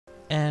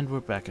And we're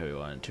back,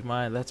 everyone, to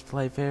my Let's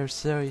Play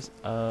series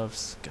of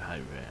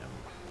Skyrim.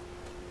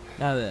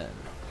 Now then,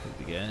 we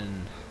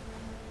begin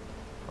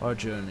our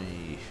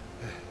journey.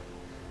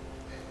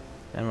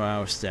 And we're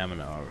out of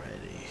stamina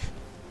already.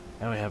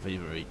 And we haven't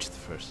even reached the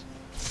first.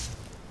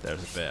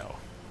 There's a bell.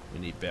 We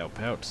need bell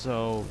pout,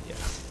 so yeah.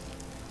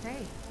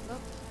 Hey,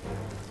 look.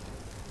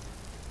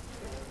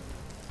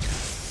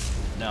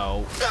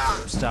 No.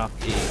 Stop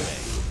eating me.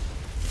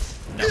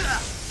 No. No.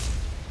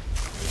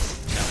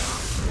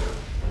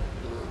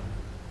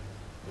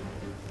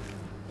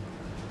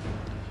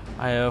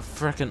 I have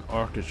frickin'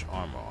 orcish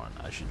armor on.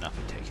 I should not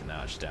be taking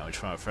that much damage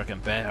from a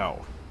frickin'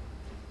 bell.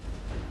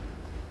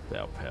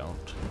 Bell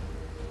pelt.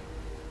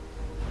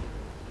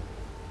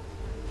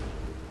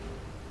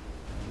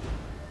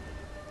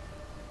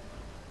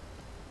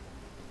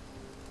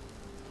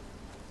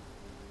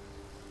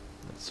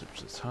 Let's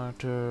search this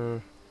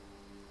hunter.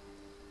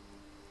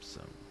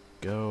 Some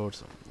gold,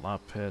 some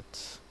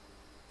loppet.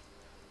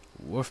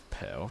 Wolf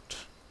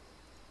pelt.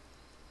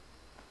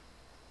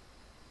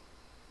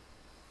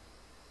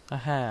 A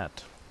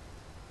hat.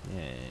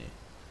 Yay.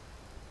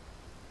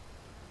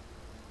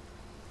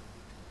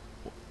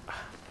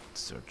 Let's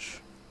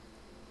search.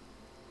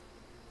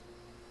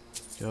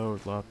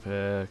 Gold,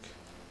 lockpick.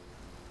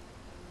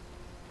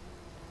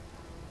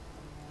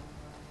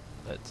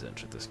 Let's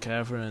enter this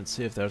cavern and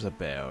see if there's a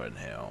bear in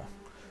here.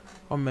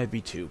 Or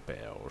maybe two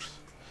bears.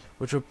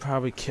 Which would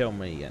probably kill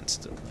me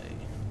instantly.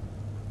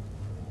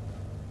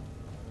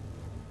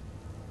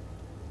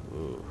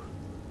 Ooh.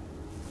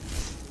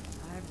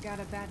 I've got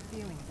a bad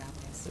feeling about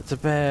this. It's a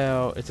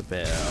bear. It's a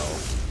bear.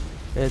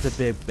 It's a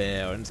big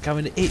bear, and it's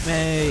coming to eat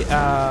me.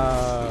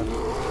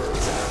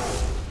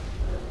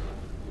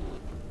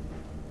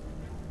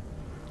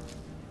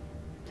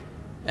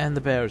 And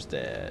the bear's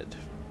dead.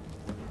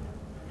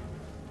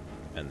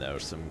 And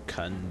there's some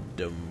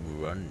conundrum,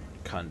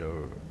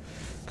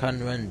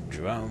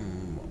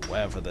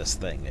 whatever this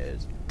thing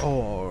is.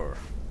 Or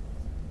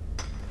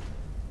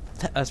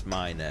let's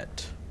mine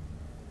it.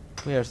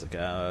 Where's the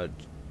god?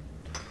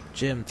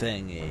 Gym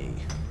thingy.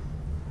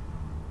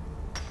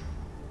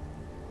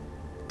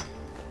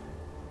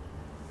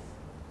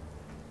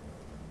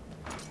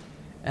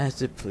 As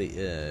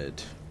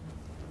depleted.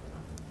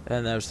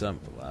 And there's some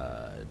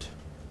blood.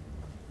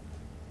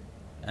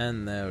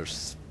 And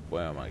there's...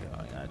 where am I going?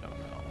 I don't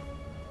know.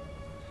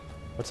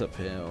 What's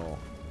uphill?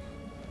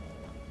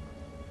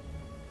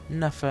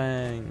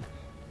 Nothing.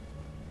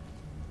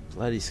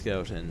 Bloody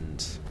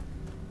skeletons.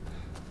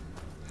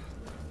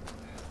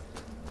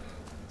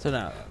 So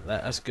now,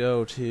 let us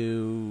go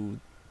to...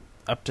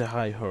 up to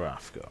High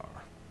Hrothgar.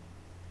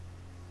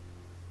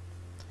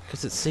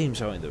 Because it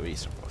seems only the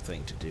reasonable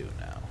thing to do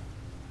now.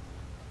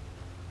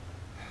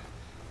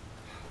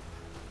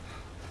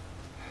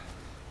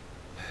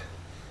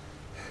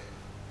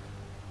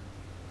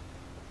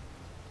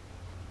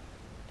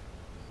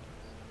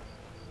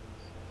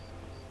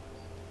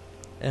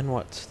 And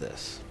what's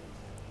this?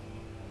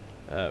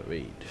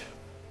 Read.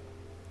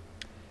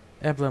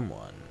 Emblem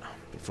 1.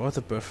 Before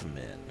the birth of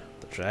men,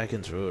 the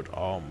dragons ruled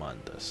all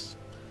Mundus.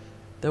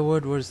 Their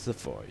word was the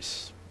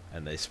voice,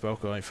 and they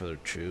spoke only for their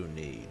true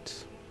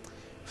needs.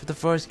 For the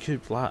voice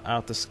could blot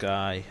out the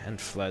sky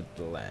and fled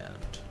the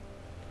land.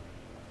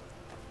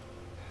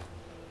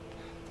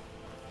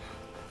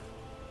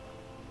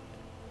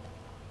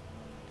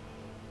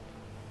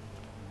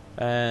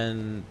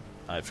 And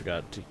I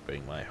forgot to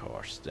bring my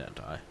horse, didn't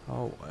I?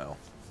 Oh well.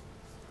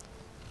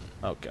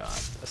 Oh god,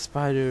 a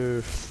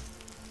spider.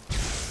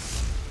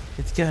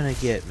 It's gonna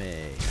get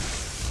me.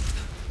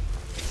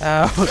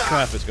 Oh,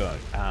 crap is going.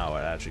 Ow,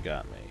 it actually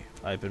got me.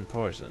 I've been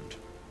poisoned.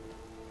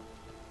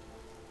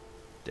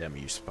 Damn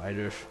you,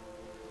 spider.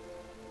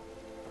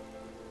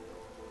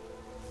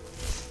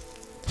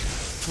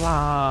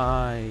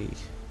 Fly!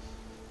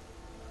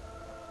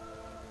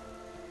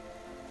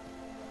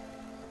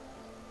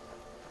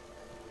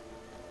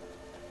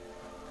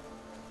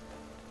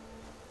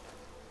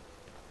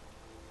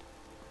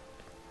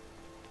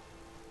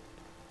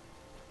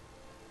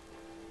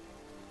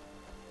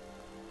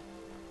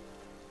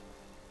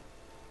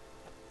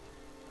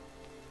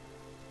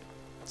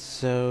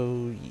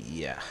 So,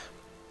 yeah.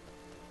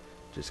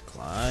 Just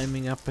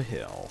climbing up a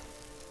hill.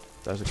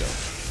 There's a go.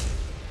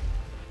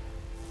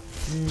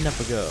 Up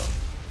a go.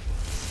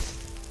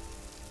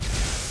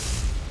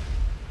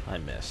 I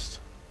missed.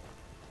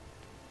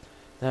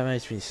 That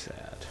makes me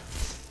sad.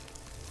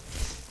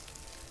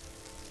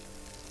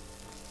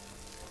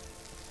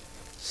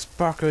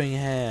 Sparkling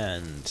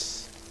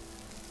hands.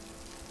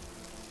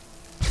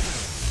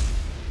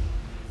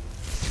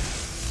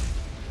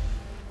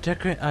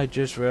 I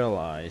just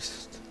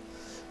realized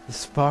the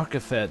spark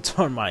effects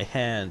on my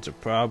hands are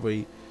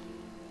probably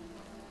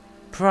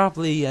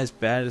as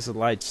bad as the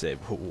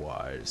lightsaber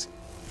was.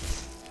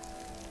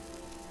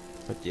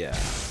 But yeah.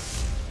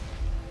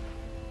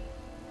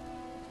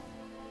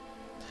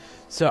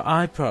 So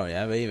I probably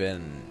have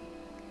even...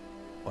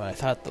 when I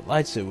thought the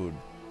lightsaber would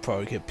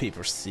probably give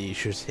people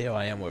seizures, here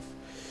I am with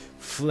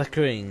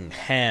flickering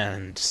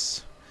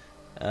hands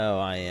Oh,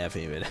 I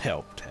haven't even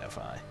helped, have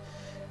I?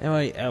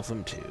 Anyway,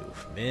 Elfum 2.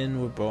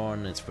 Men were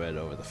born and spread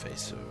over the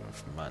face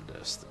of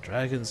Mundus. The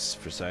dragons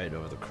preside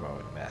over the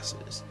crawling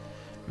masses.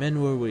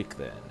 Men were weak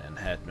then, and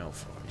had no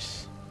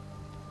voice.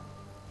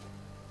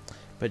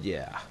 But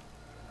yeah.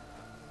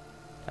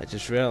 I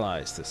just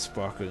realized the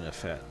sparkling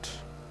effect.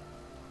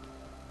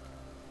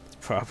 It's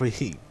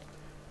probably...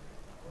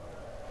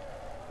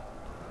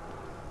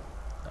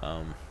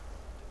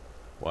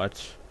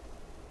 what?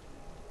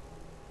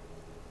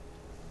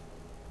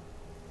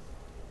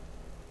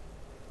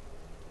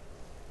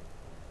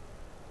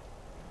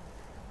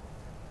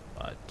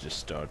 I just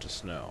started to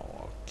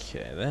snow.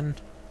 Okay, then.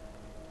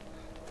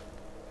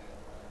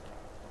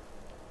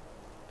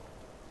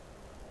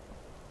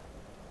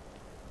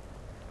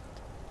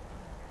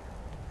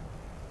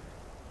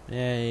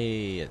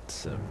 Yay,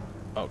 it's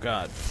oh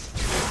god.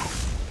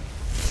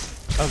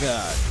 Oh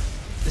god.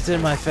 It's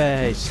in my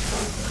face.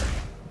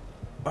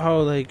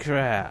 Holy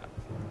crap.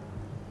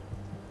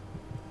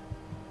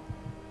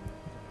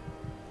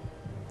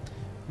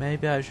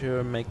 Maybe I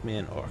should make me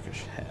an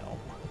orcish helm.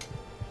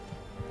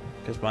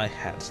 Because my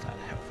hat's not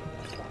helping,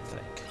 I don't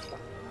think.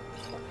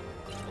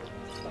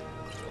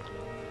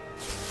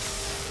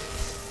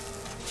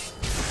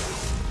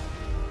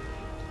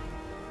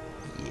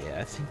 Yeah,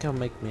 I think I'll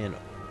make me an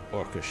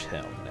orcish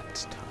helm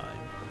next time.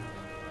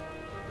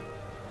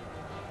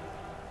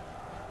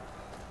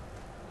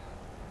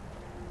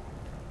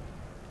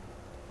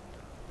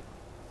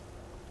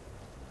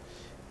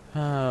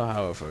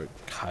 However, it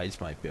hides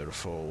my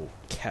beautiful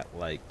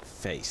cat-like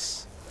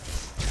face.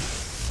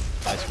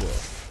 Ice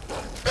wolf.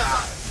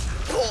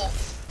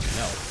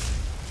 No.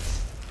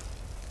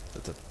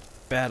 That's a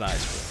bad ice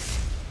wolf.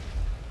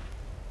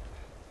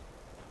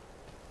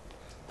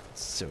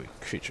 Silly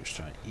creature's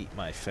trying to eat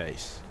my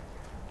face.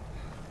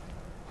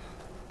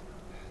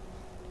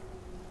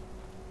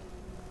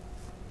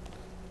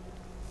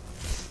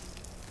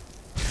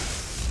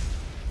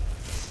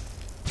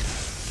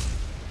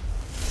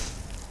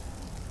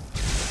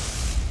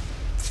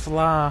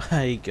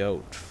 Fly,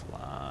 goat,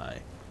 fly.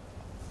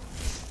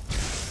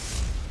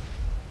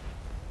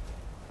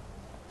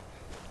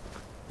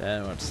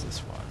 Then what's this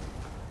one?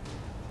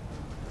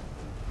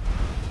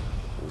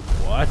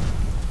 What?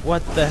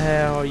 What the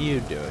hell are you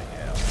doing,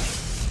 Al?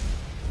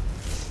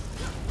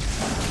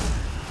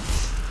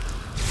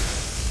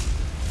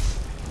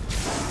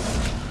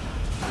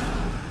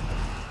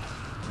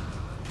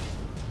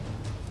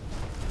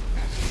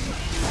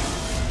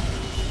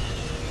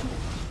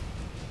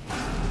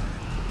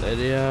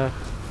 Lydia? Are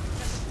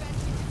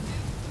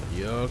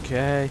you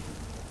okay?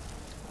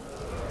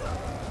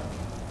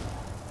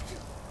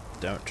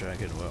 Don't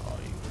dragon, where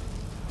are you?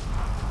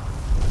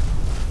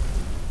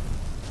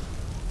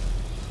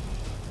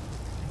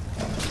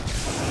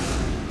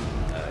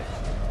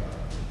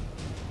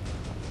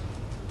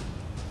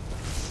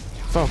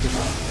 Focus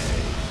on me.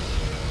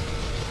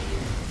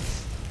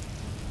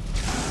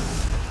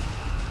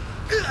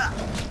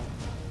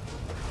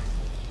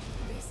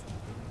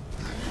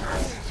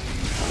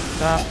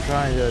 Stop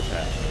trying to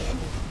attack.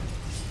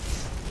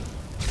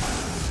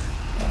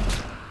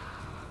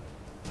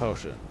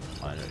 Potion.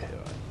 Minor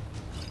healing.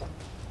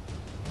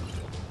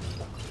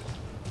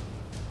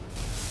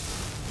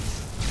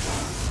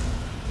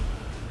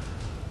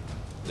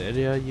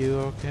 Lydia, you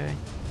okay?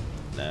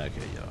 No,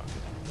 okay, you're okay.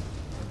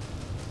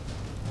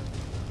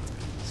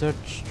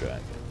 Search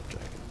dragon.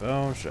 Dragon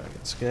bones,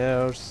 dragon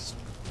scales.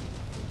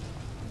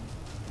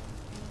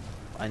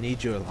 I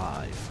need you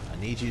alive. I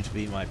need you to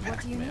be my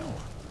pack meal.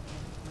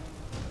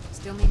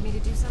 Still need me to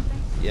do something?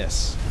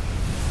 Yes.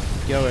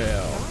 Go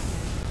ill.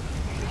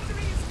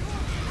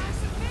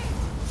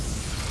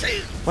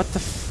 What the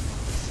f—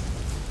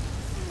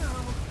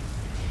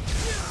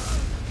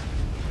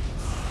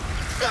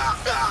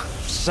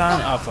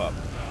 Son of a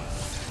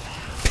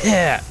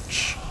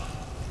bitch!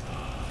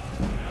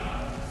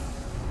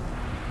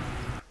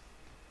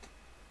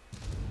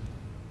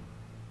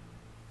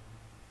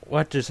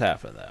 What just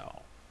happened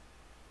though?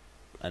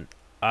 An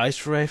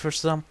ice wraith or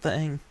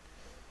something?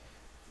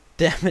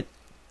 Damn it,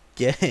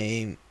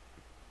 game.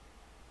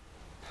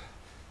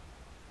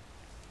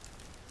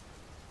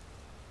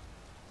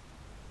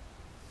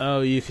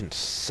 Oh, you can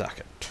suck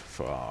it,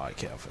 for all I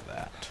care for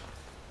that.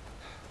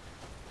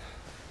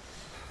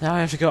 Now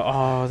I have to go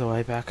all the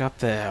way back up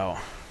there.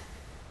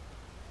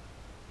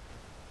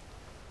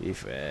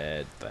 We've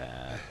read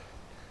that.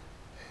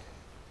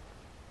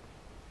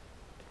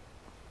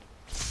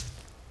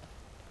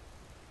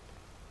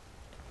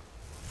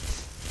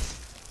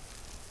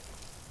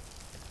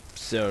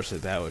 Seriously,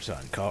 that was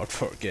uncalled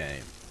for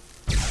game.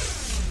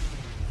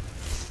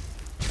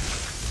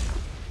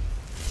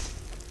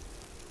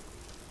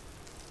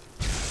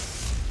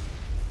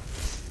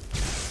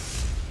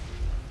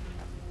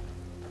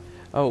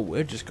 Oh,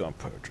 we're just gonna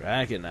put a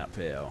dragon up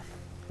here.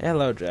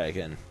 Hello,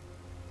 dragon.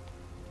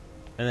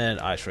 And then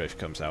Ice Wraith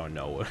comes out and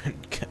no one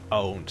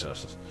owns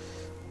us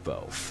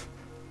both.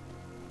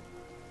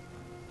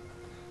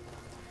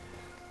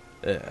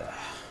 Ugh.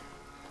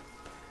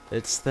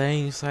 It's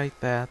things like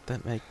that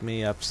that make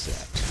me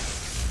upset.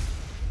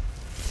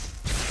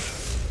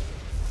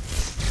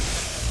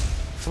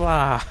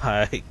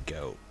 fly,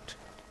 goat.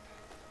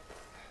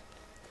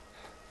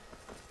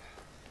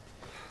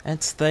 And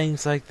it's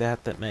things like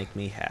that that make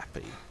me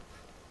happy.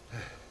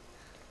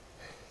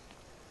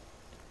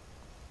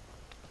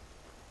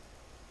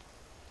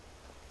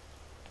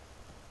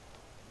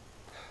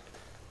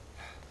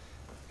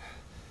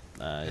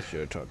 I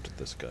should talk to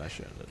this guy,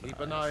 shouldn't I? Keep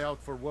an eye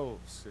out for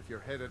wolves if you're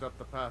headed up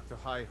the path to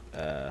High.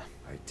 I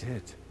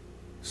did.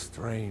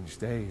 Strange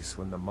days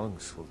when the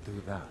monks will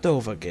do that.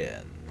 Dove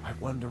again. I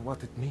wonder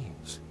what it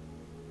means.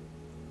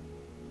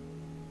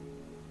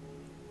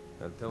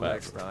 Until Whatever.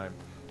 next time.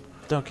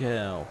 Don't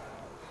kill.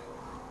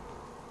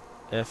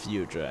 F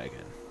you,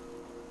 dragon.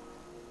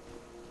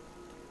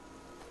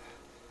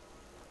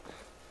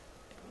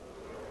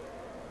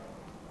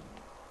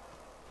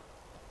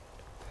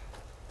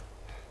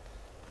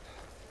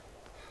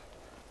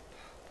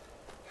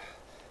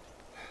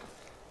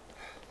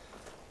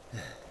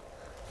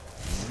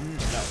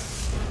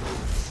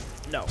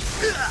 No.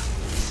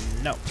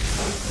 No.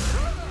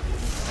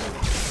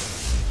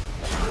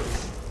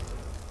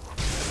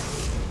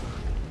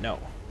 No.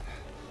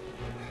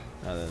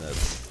 Now then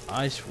there's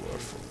Ice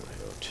Wolf over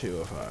here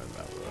too, if I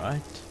remember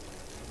right.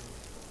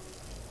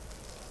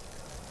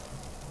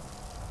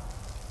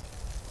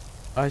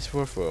 Ice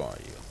Wolf, where are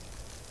you?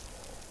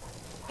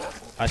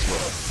 Ice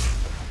Wolf.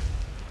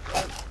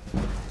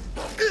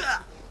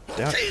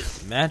 Damn.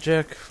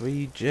 Magic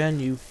regen,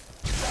 you.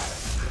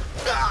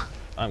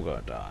 I'm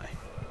gonna die.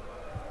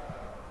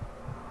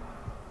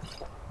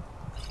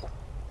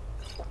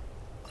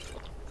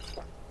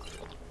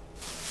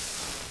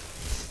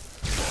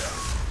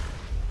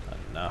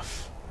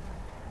 Enough.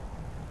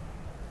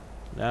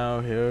 Now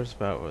here's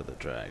about where the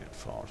dragon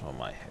falls on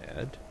my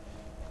head.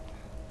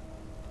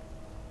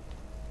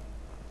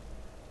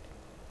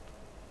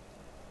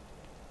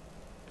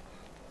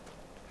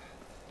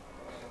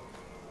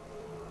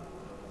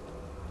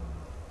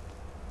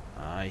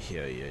 I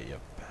hear you,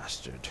 you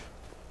bastard.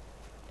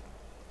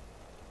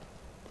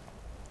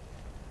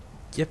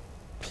 Yep,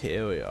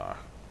 here we are.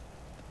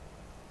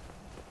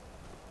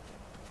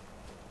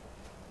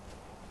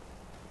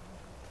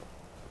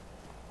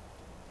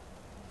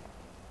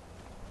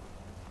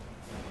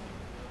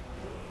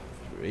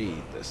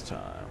 Breathe this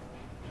time.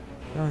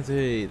 Don't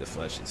they, the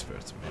fleshy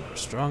spirits of men are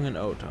strong in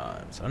old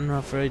times,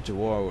 unafraid to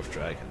war with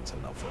dragons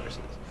and no forces.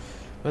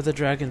 But the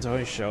dragons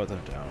always showed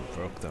them down and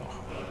broke their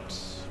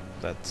hearts.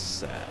 That's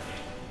sad.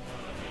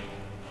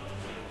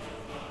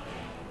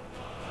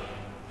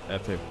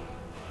 Epic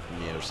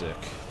music.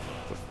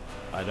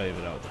 I don't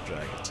even know what the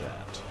dragon's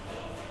at.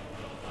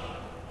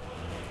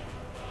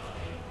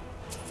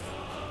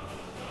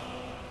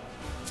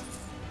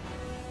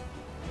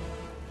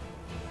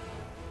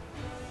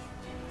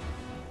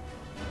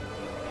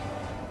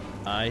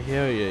 I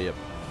hear you, yep.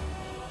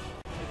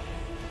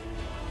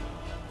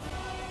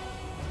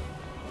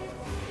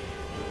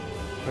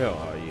 Where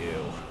are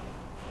you?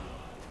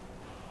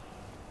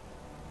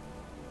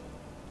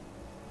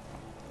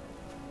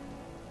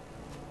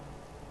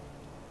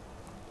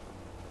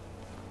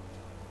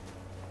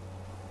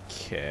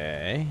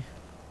 Okay.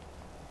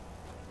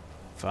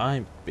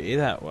 Fine, be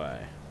that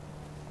way.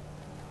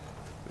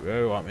 You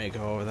really want me to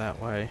go over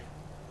that way?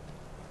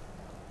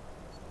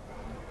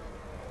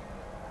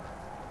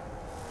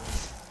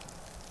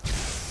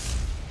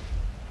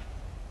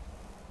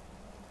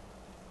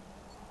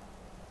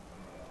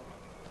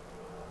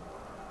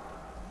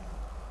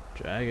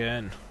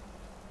 Dragon.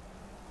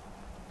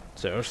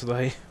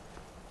 Seriously?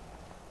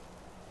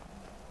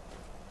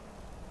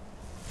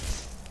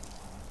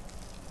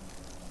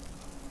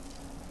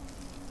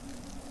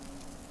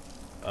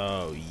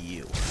 Oh,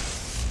 you.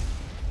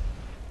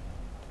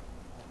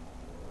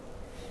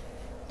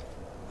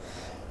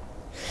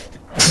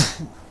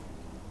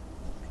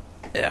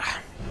 Yeah.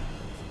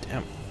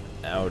 Damn.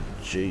 Oh,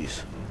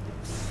 jeez.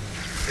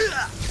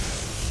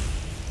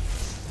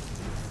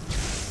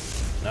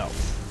 No.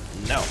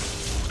 No.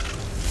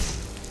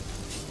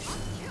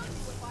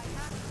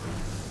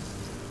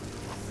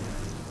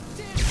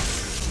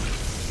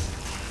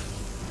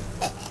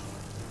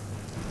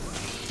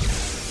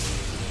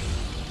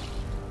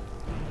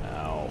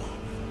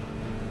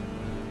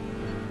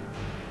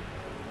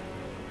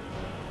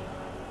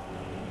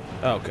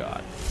 Oh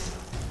god.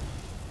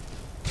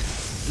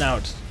 Now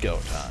it's go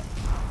time.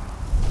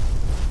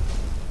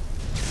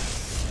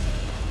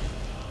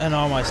 And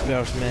all my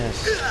spells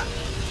miss.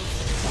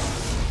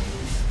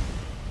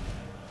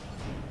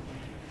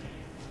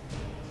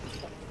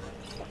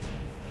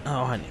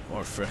 Oh, I need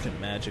more frickin'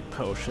 magic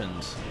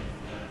potions.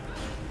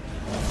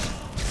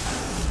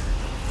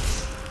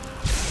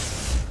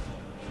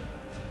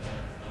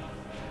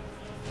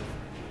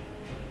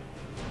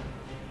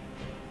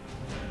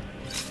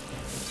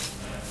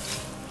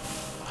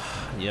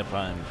 Yep,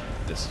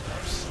 this is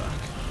gonna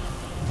suck.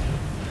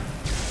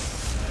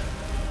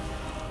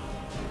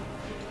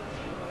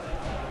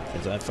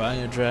 Because I'm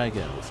fighting a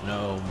dragon with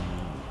no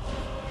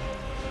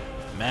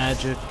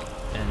magic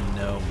and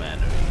no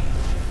mana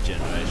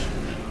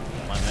regeneration.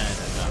 My mana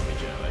does not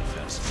regenerate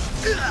fast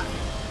enough.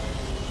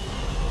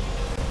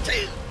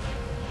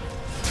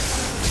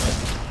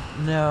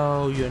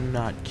 No, you're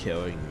not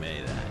killing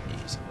me that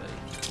easily.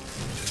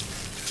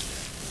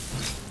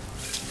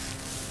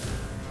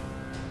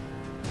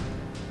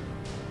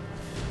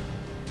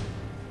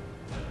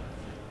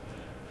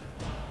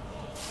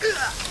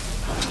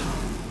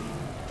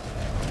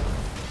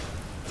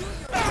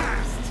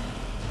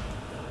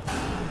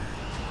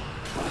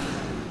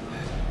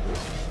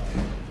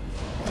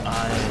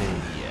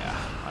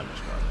 I'm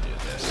just gonna do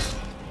this.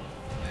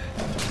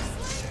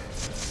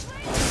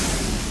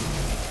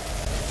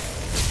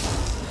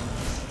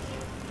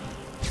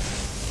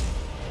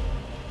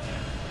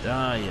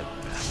 Die, you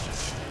bastard.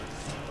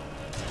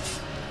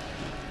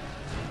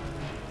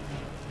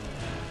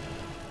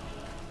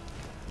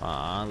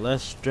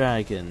 Less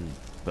dragon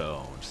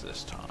bones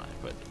this time,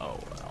 but oh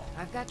well.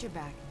 I've got your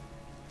back.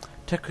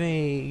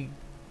 Technically,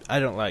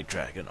 I don't like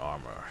dragon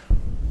armor.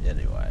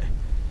 Anyway,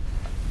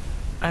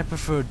 I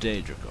prefer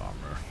Daedric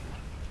armor,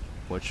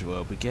 which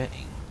we'll be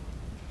getting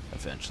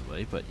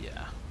eventually, but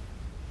yeah.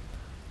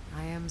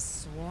 I am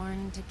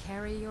sworn to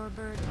carry your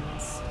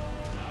burdens.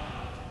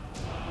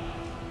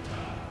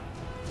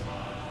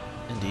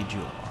 Indeed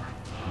you are.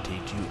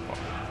 Indeed you are.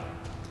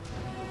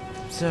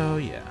 So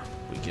yeah,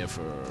 we give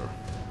her...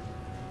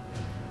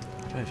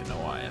 I don't even know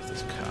why I have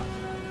this cup.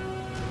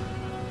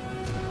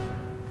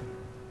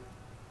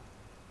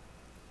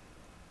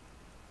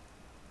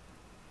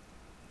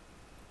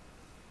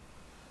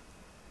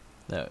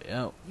 There we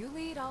go. You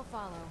lead, I'll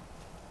follow.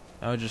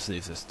 I'll just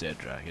leave this dead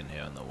dragon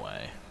here in the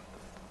way.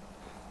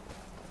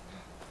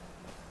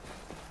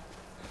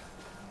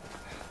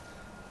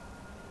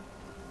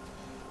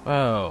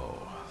 Whoa.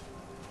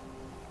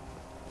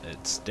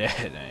 It's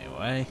dead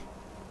anyway.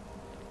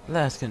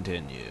 Let's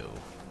continue.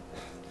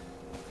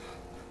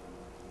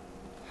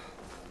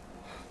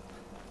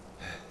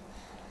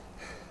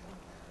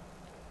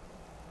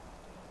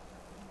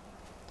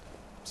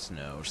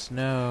 Snow,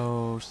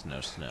 snow,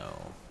 snow,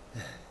 snow.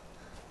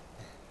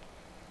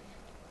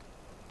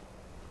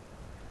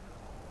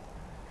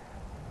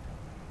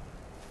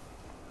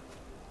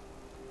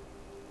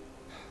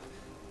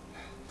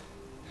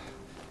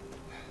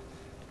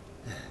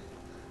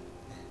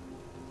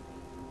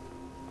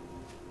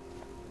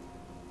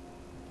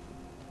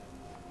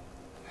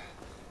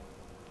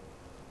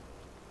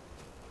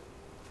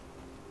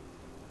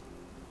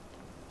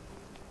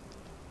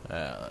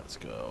 Let's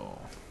go.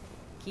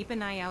 Keep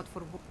an eye out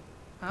for...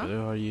 Huh?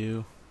 Who are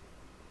you?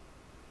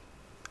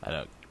 I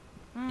don't...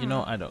 You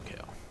know, I don't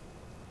care.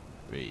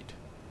 Read.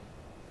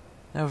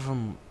 Never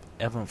from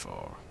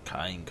Evanfor,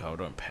 kind, cold,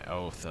 and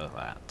pale the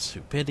lads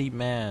who pity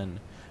man.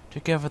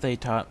 Together they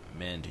taught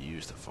men to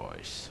use the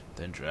voice.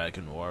 Then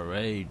dragon war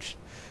raged,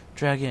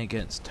 dragon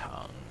against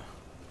tongue.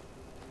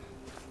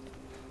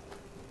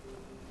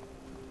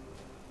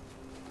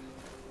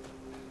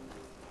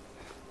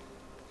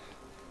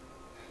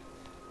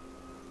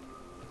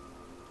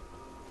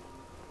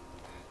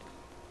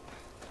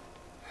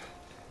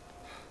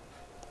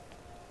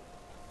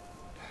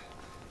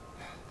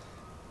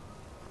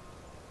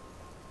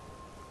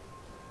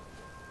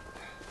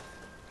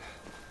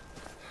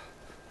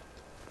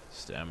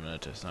 Stamina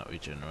does not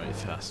regenerate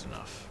fast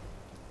enough.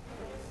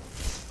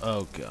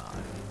 Oh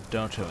god.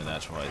 Don't tell me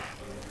that's what I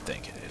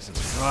think it is. It's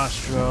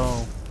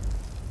Frostro.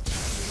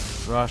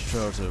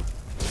 Frostros are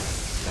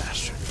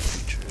bastard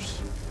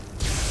creatures.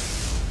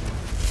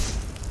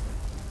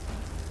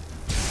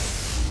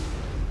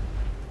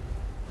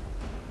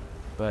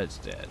 But it's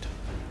dead.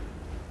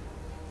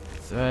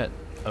 Threat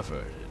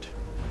averted.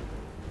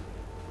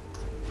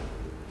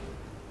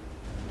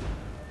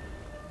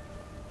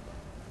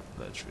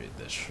 Let's read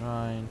this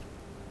shrine.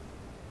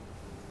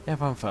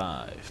 Upon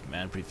 5,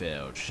 man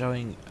prevailed,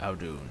 showing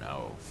Audun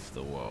of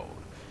the world,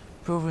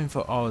 proving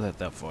for all that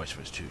voice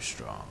was too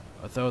strong,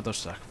 although those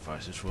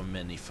sacrifices were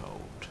manyfold.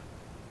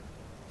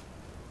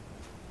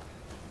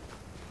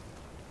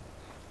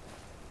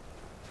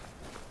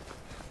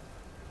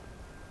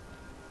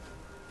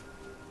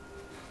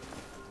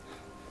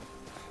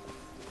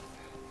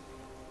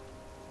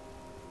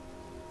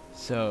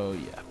 So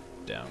yeah,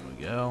 down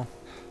we go.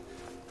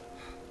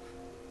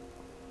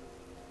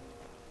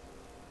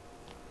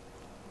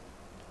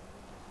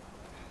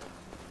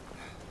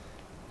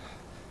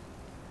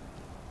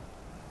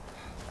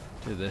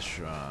 To this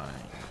shrine.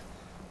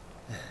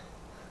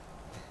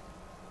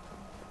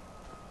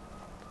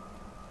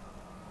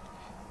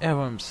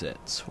 Erum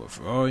sits, with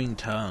roaring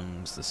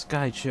tongues, the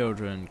Sky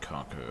Children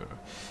conquer,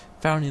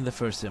 founding the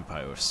first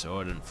empire with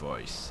sword and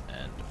voice,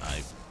 and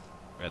I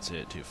read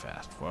it too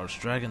fast, whilst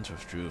dragons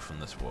withdrew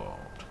from this world.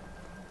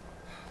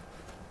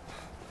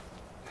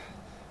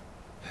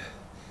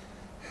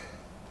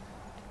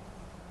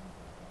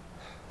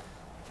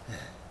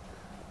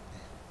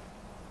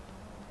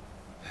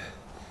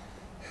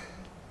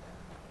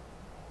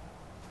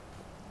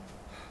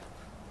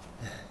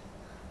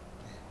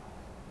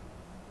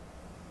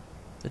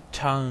 The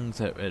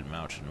tongues at Red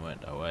Mountain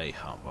went away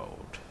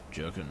humbled.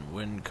 Jurgen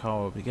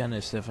Windcall began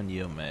his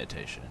 7-year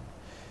meditation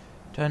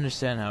to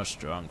understand how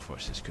strong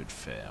forces could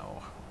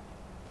fail.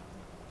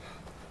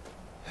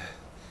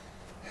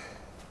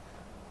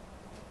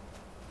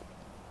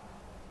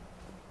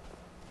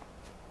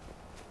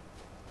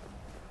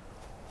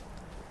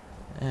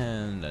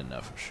 And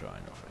another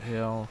shrine over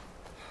here.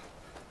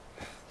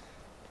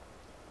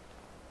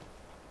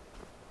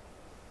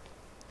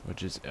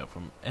 Which is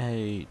from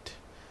 8.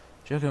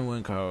 Joke and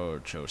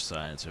Wincard chose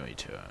silence and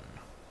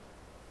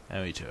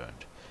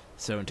returned.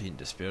 17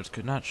 disputes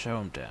could not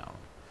show him down.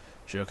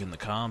 Joke in the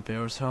calm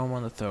bears home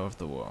on the throat of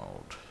the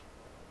world.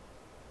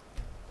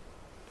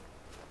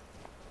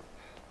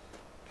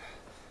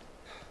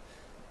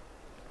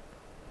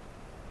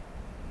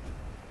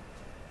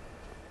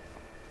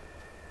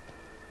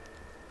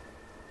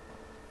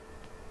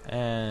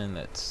 And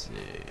let's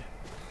see.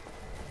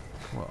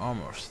 We're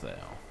almost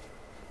there.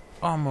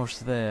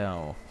 Almost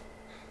there.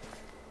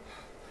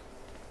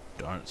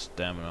 Darn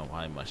stamina,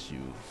 why must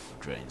you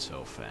drain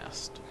so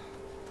fast?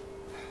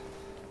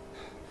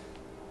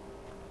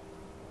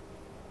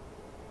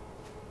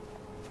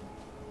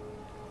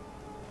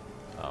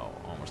 Oh,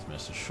 almost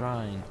missed a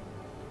shrine.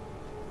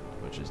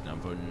 Which is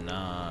number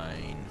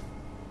 9.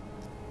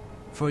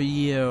 For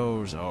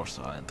years,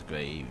 also at the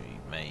grave,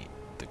 mate.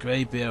 The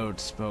Greybeard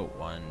spoke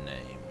one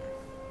name.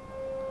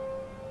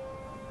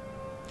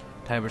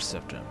 Tiber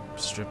Septim,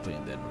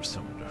 Stripling then was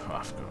summoned to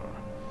Hrothgar.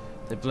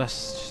 They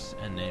blessed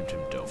and named him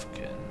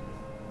Dovahkiin.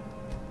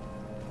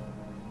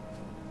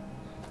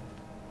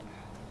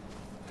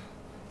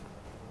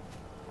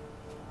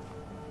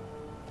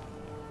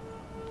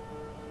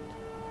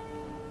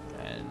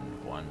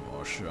 And one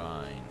more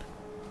shrine.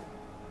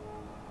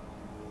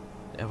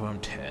 Level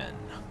 10.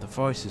 The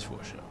voice is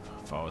worship.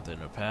 Follow the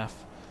inner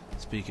path.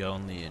 Speak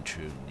only in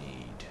true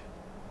need.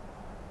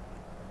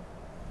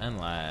 And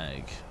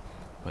lag.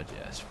 But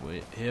yes,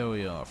 here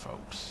we are,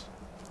 folks.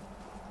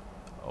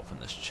 Open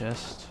this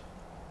chest.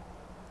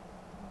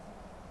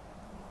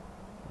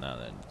 Now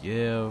then,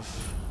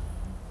 give.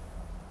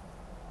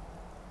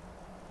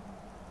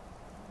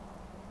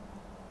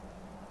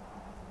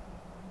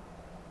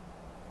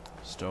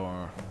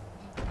 Store.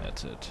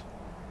 That's it.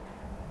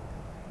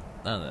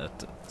 Now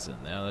that's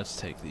in there, let's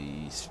take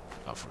these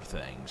other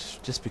things.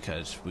 Just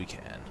because we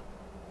can.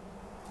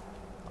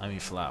 I mean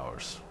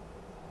flowers.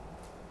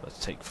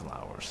 Let's take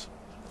flowers.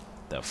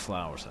 They're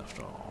flowers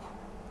after all.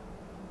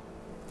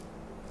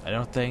 I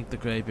don't think the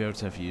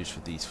Greybeards have use for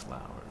these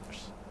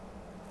flowers.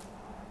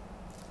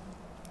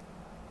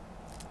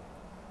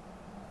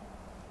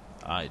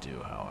 I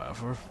do,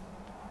 however.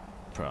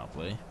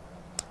 Probably.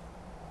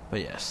 But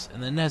yes,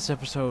 in the next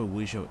episode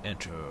we shall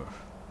enter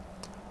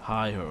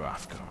High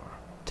Hrothgar.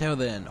 Till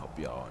then, hope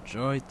you all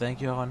enjoyed.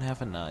 Thank you all and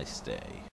have a nice day.